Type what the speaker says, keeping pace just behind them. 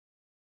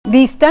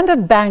The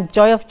Standard Bank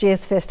Joy of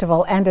Jazz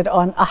Festival ended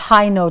on a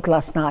high note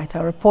last night.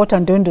 Our reporter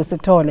Ndundu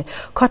Sithole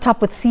caught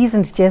up with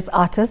seasoned jazz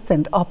artist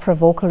and opera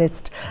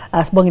vocalist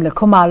Sibongile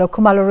Khumalo.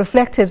 Khumalo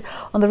reflected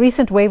on the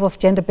recent wave of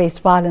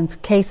gender-based violence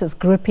cases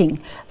gripping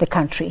the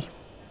country.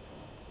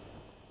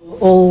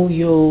 All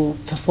your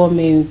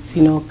performance,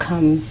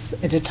 comes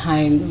at a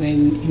time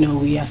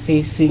when, we are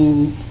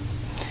facing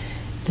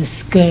the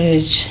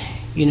scourge,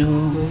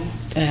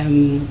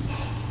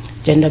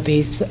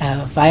 gender-based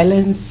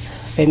violence,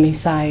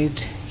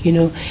 femicide.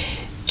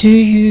 Do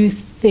you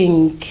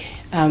think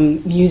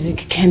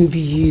music can be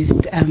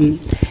used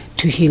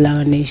to heal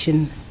our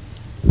nation?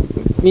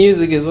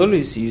 Music is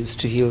always used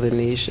to heal the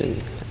nation.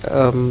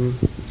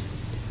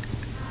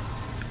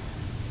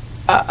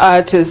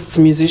 Artists,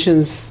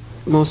 musicians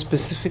more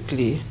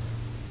specifically,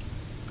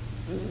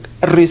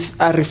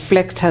 are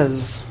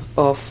reflectors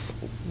of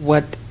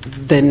what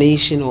the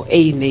nation or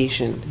a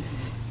nation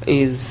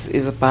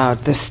is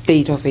about, the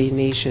state of a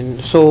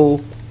nation. So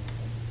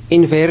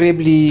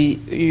invariably,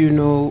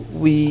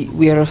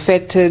 we are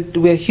affected.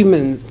 We are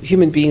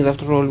human beings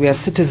after all. We are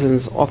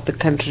citizens of the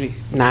country.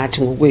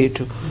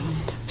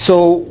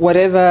 So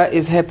whatever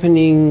is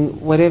happening,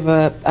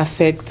 whatever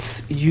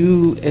affects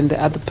you and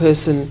the other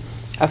person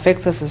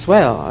affects us as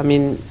well. I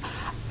mean,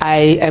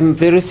 I am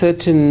very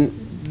certain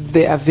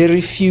there are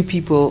very few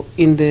people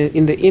in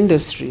the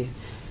industry,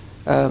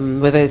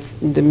 whether it's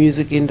in the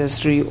music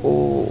industry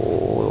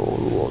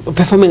or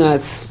performing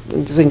arts,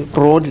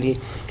 broadly.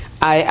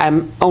 I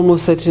am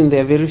almost certain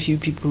there are very few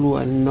people who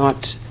are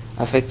not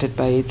affected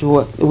by it,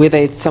 whether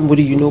it's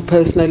somebody you know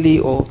personally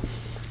or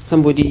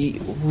somebody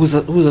who's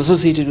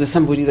associated with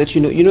somebody that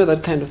you know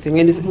that kind of thing.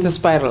 And it's a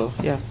spiral,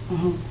 yeah.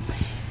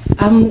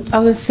 I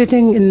was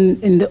sitting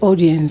in the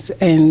audience,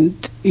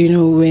 and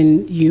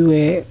when you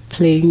were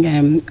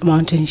playing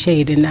Mountain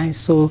Shade, and I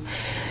saw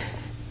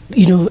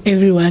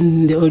everyone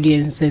in the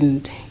audience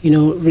and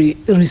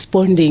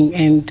responding,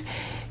 and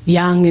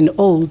young and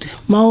old.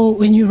 Mao,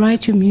 when you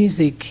write your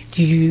music,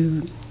 do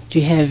you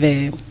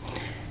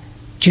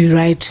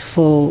write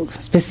for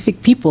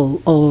specific people,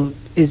 or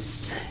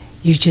is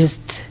you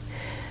just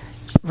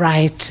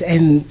write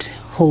and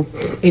hope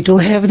it will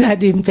have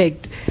that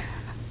impact?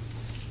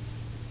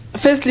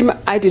 Firstly,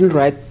 I didn't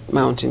write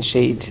Mountain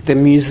Shade, the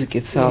music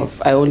itself.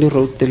 Yes. I only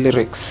wrote the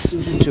lyrics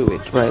to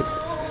it, right?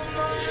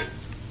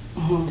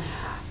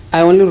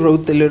 I only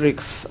wrote the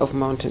lyrics of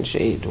Mountain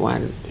Shade,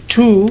 1.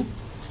 2,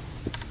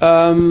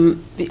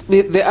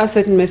 there are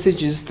certain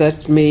messages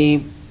that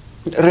may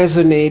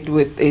resonate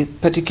with a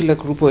particular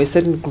group or a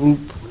certain group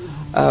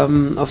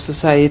of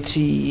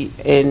society,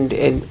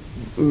 and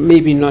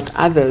maybe not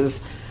others.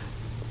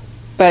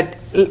 But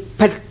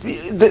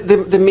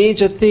the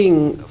major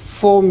thing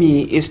for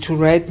me is to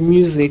write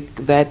music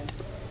that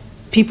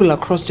people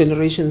across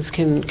generations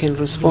can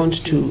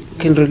respond to,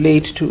 can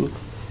relate to.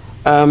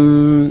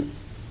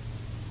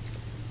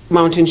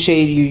 Mountain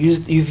Shade,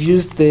 you've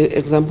used the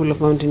example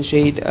of Mountain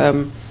Shade.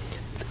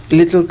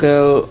 Little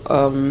girl,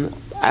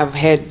 I've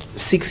had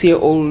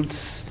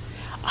 6-year-olds.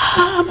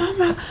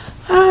 Mama,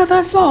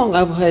 that song.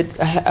 I've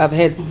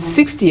had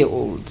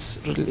 60-year-olds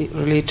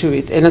relate to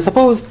it, and I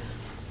suppose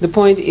the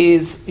point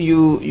is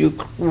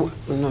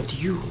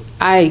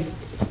I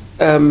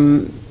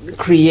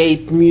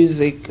create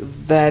music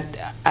that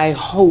I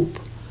hope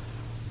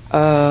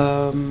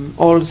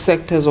all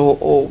sectors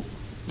or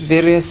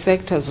various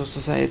sectors of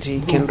society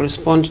can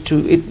respond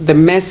to it. The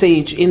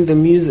message in the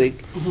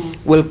music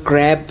will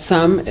grab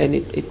some, and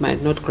it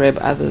might not grab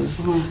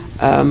others.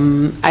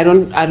 I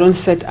don't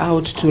set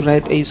out to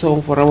write a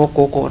song for our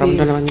koko, and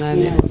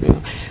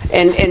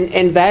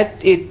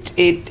that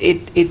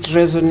it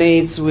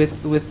resonates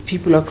with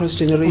people across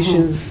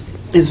generations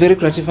is very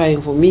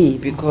gratifying for me,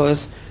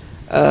 because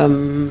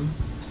I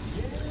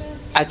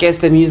guess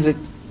the music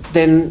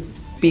then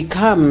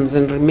becomes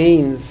and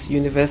remains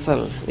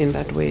universal in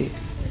that way.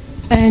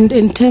 And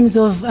in terms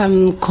of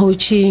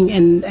coaching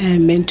and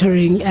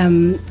mentoring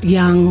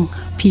young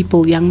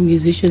people, young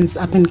musicians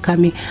up and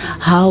coming,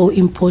 how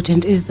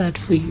important is that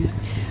for you?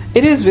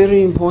 It is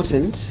very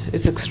important.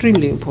 It's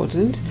extremely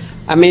important.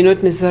 I may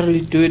not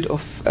necessarily do it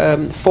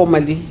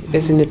formally,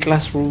 as in a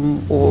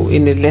classroom or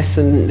in a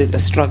lesson, a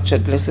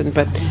structured lesson,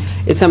 but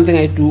it's something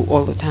I do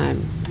all the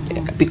time.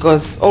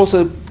 Because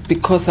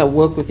I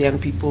work with young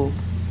people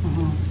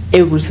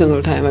every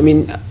single time. I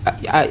mean,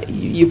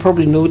 you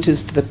probably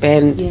noticed the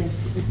band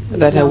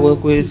that I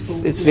work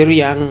with. It's very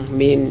young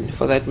men,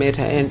 for that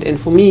matter, and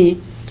for me,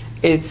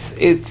 it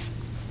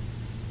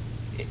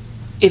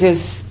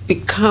has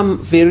become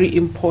very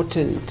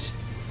important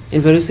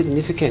and very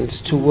significant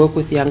to work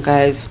with young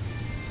guys,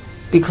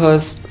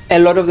 because a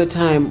lot of the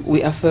time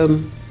we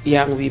affirm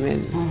young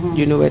women.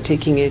 We're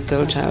taking a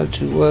girl child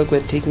to work.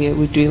 We're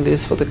doing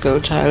this for the girl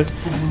child.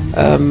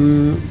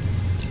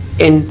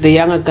 And the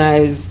younger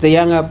guys, the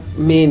younger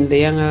men, the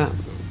younger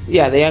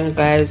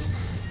guys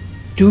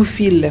do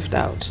feel left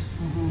out.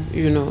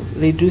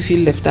 They do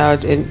feel left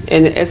out. And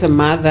as a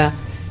mother,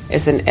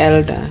 as an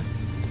elder,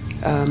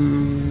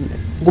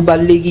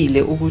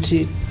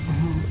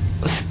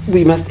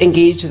 we must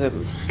engage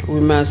them. we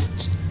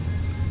must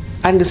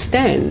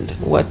understand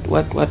what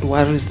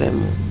worries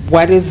them.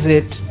 What is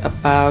it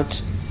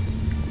about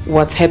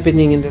what's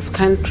happening in this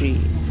country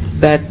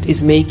that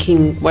is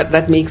making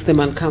that makes them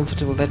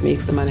uncomfortable, that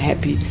makes them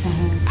unhappy?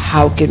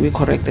 How can we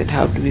correct that?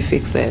 How do we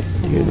fix that?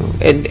 You know,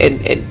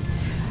 and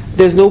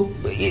there's no.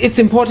 It's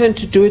important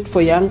to do it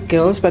for young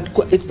girls, but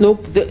it's no.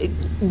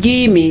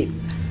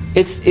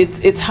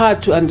 It's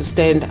hard to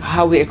understand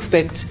how we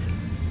expect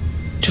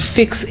to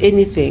fix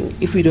anything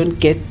if we don't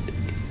get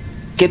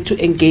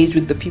to engage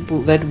with the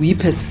people that we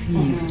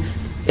perceive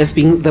as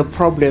being the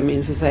problem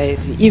in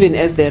society, even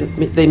as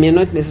they may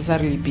not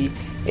necessarily be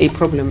a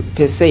problem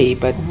per se,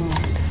 but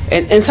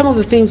and some of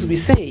the things we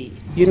say,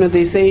 you know,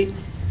 they say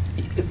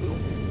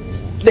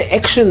the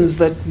actions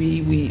that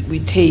we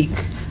take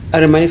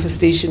are a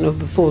manifestation of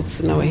the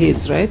thoughts in our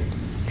heads, right?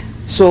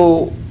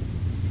 So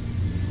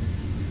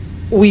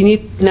we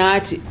need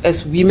not,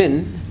 as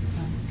women,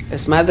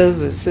 as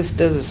mothers, as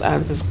sisters, as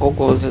aunts, as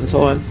gogos, and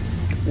so on,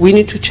 we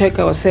need to check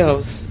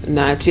ourselves,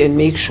 Nati, and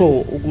make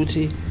sure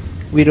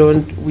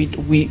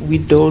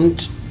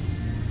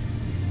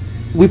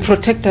we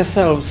protect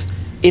ourselves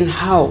in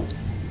how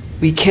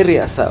we carry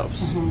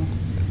ourselves.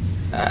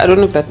 I don't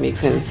know if that makes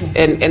sense.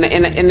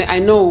 And I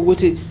know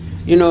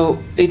you know,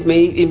 it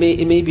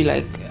may be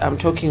like I'm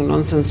talking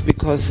nonsense,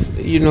 because,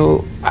 you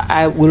know,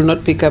 I will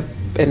not pick up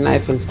a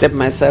knife and stab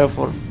myself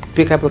or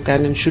pick up a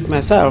gun and shoot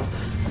myself.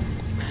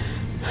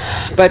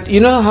 But you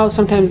know how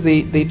sometimes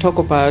they talk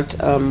about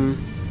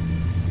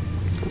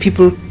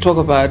people talk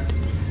about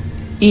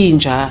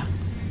inja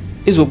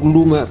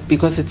izokuluma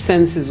because it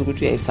senses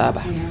ukuthi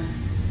uyayisaba.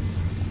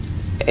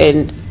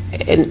 And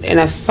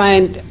I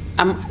find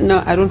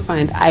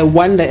I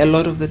wonder a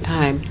lot of the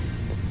time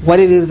what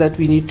it is that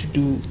we need to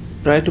do,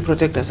 right, to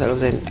protect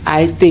ourselves. And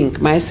I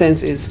think my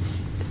sense is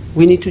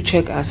we need to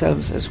check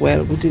ourselves as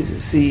well. We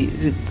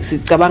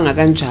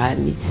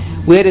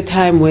had a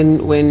time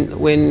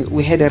when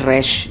we had a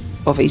rash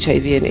of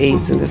HIV and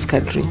AIDS in this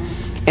country,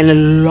 and a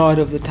lot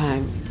of the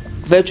time,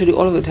 virtually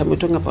all of the time, we're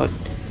talking about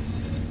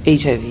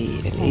HIV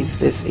and AIDS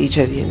this,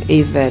 HIV and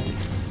AIDS that.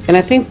 And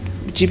I think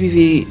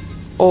GBV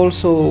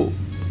also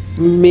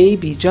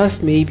maybe,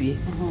 just maybe,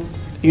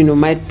 you know,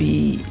 might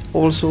be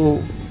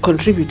also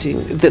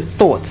contributing. The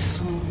thoughts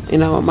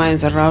in our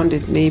minds around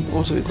it may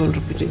also be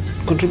contributing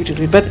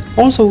to it. But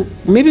also,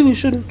 maybe we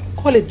shouldn't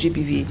call it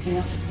GBV.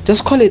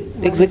 Just call it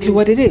exactly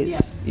what it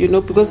is. You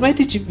know, because my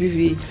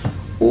GBV,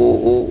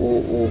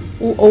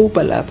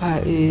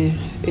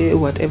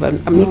 whatever.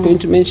 I'm not going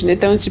to mention a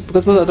township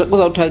because I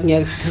was talking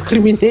a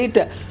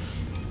discriminator.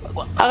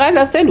 I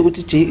understand what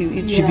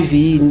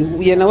GBV.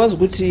 We are was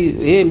good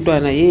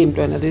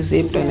to this,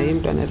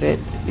 that.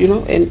 You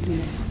know,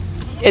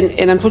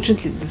 and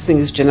unfortunately, this thing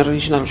is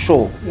generational,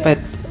 sure. But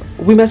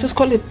we must just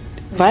call it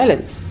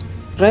violence,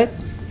 right?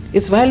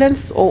 It's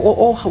violence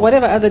or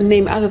whatever other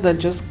name other than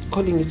just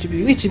calling it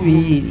GBV.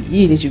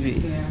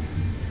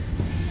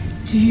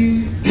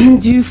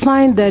 Do you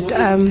find that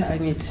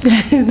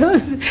no,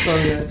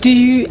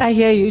 sorry, I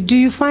hear you. Do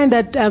you find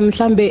that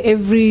Hlambe,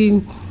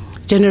 every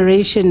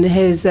generation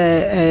has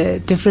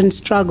different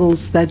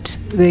struggles that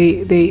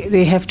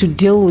they have to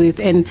deal with,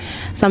 and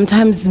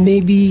sometimes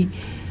maybe,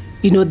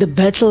 you know, the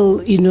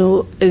battle, you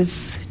know,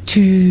 is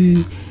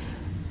to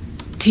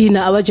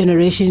our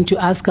generation to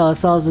ask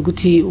ourselves,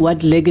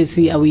 what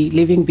legacy are we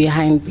leaving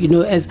behind, you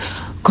know,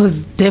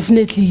 because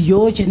definitely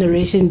your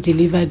generation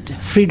delivered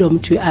freedom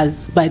to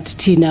us, but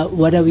Tina,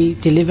 what are we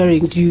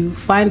delivering? Do you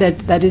find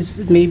that is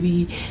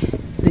maybe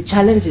the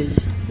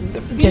challenges,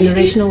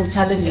 generational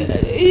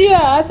challenges?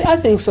 Yeah, I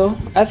think so.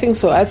 I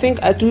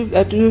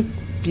do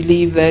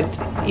believe that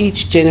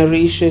each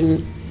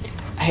generation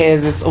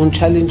has its own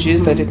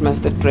challenges that it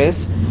must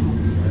address.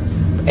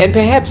 And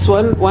perhaps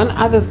one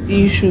other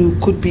issue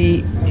could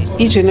be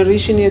each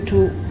generation here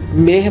too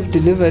may have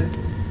delivered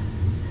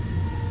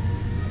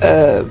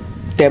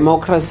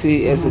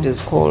democracy, as it is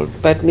called,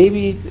 but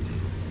maybe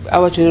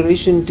our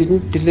generation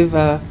didn't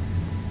deliver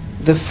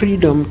the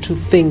freedom to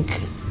think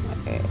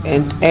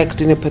and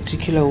act in a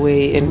particular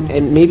way,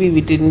 and maybe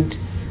we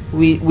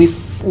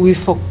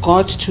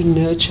forgot to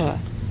nurture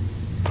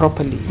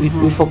properly.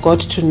 We forgot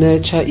to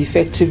nurture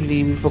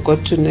effectively. We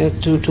forgot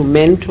to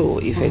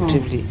mentor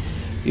effectively.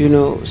 You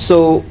know,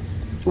 so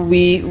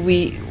we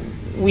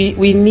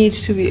need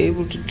to be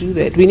able to do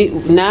that. We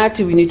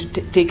need to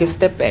take a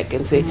step back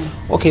and say,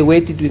 okay,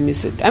 where did we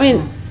miss it? I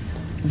mean,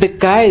 the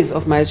guys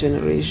of my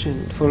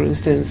generation, for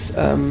instance,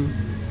 and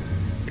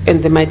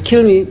they might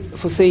kill me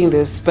for saying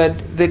this, but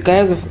the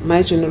guys of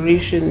my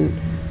generation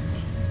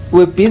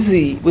were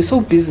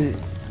so busy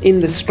in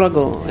the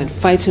struggle and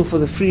fighting for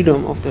the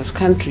freedom of this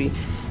country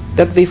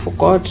that they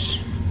forgot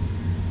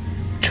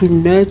to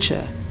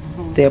nurture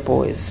their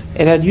boys.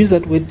 And I'd use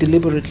that word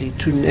deliberately,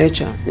 to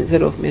nurture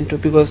instead of mentor,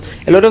 because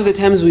a lot of the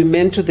times we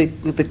mentor the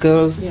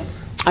girls,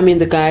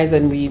 the guys,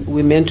 and we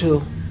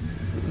mentor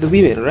the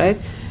women, right?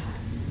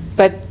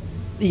 But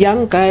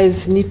young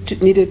guys need to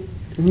be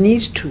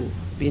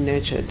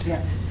nurtured,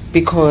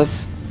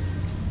 because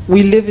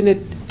we live in a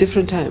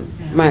different time,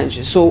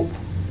 manje. So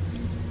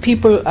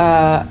people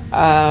are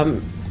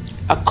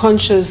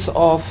conscious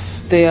of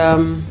their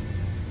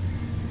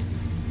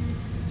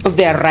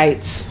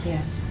rights,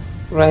 Yes.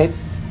 right?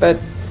 But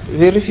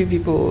very few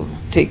people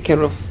take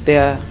care of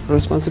their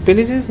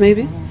responsibilities,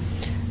 maybe.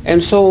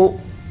 And so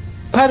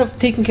part of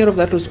taking care of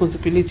that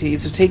responsibility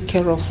is to take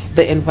care of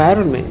the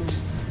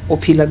environment,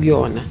 ophila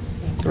kuyona,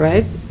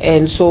 right?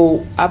 And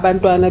so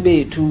abantwana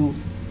bethu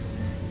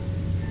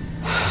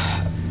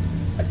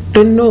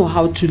don't know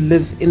how to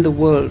live in the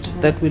world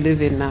that we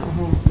live in now.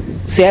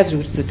 Siyazi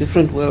it's a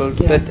different world,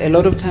 but a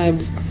lot of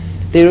times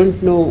they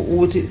don't know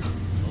what it,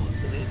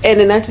 and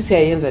nathi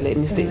siyayenza le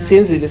mistake,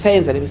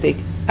 sayenza le mistake.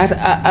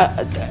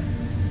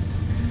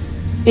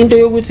 Into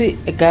yokuthi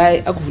a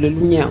guy akuvulela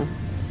umnyango,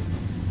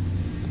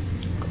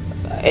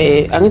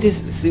 angithi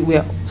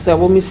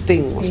siyabona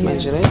isithing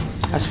manje, right?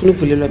 Asifuna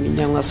ukuvulelwa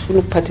iminyango, asifuna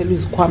ukuphathelwa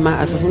izikhwama,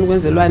 asifuna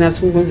ukwenzelwana,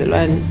 asifuna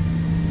ukwenzelwani.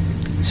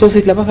 So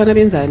sithi laba bafana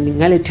benzani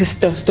ngale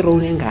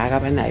testosterone engaka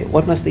abanayo?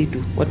 What must they do?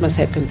 What must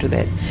happen to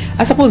that?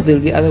 I suppose there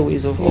will be other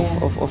ways of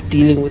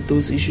dealing with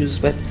those issues,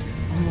 but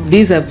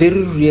these are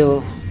very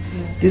real.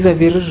 These are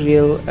very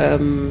real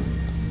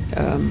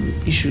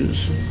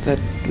issues that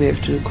we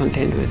have to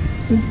contend with.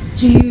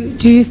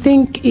 Do you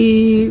think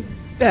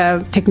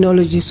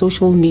technology,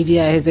 social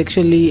media has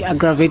actually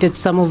aggravated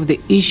some of the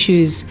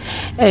issues,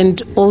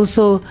 and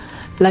also,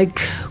 like,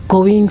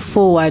 going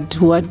forward,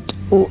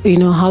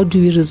 how do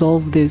we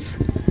resolve this?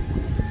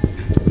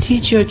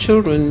 Teach your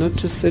children not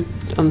to sit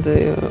on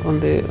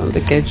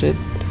the gadget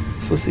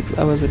for 6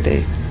 hours a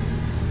day.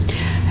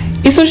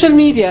 In social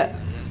media,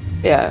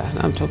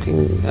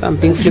 I'm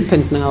being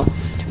flippant now,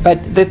 but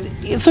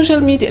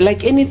social media,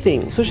 like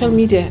anything, social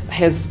media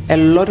has a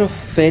lot of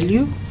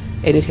value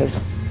and it has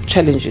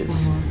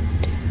challenges.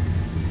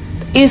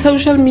 In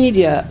social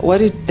media,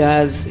 what it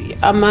does,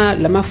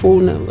 lama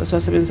phone,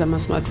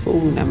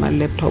 smartphone,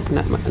 laptop,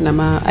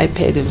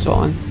 iPad, and so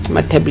on,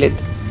 tablet.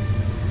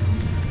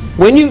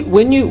 When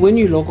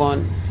you log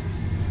on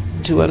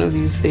to one of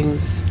these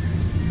things,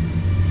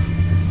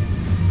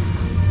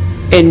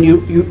 and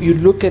you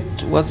look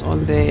at what's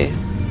on there,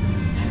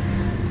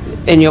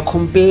 and you're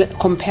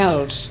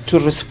compelled to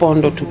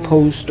respond or to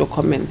post or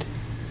comment,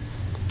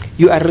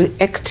 you are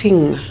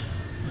reacting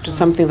to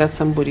something that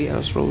somebody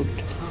else wrote.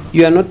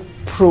 You are not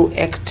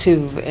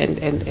proactive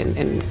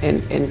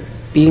and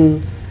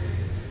being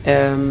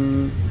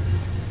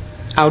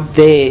out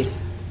there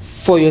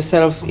for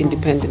yourself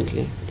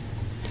independently.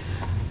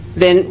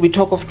 Then we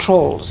talk of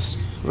trolls,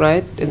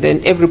 right? And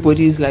then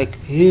everybody is like,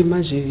 hey,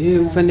 manje, hey,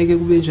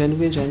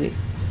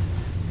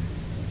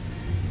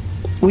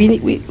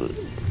 we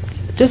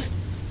just,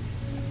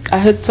 I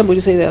heard somebody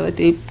say the other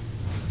day,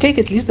 take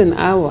at least an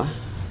hour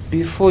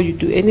before you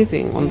do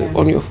anything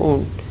on your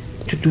phone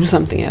to do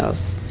something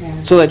else,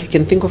 so that you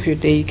can think of your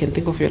day, you can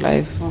think of your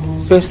life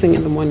first thing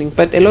in the morning.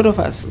 But a lot of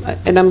us,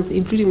 and I'm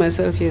including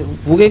myself here,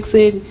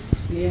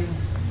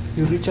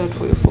 you reach out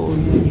for your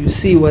phone, you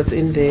see what's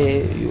in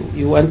there,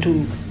 you want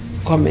to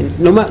comment.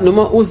 Noma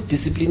us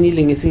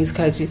disciplining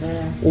isikhathi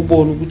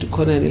ubona ukuthi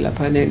khona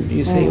lapha, and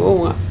you say,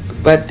 oh,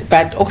 but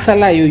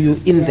okusalayo you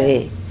in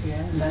there.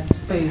 That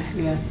space,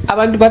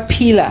 Abantu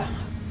baphila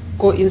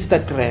go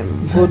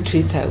Instagram, go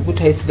Twitter,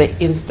 it's the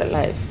Insta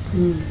life.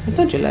 That's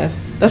not your life.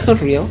 That's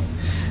not real.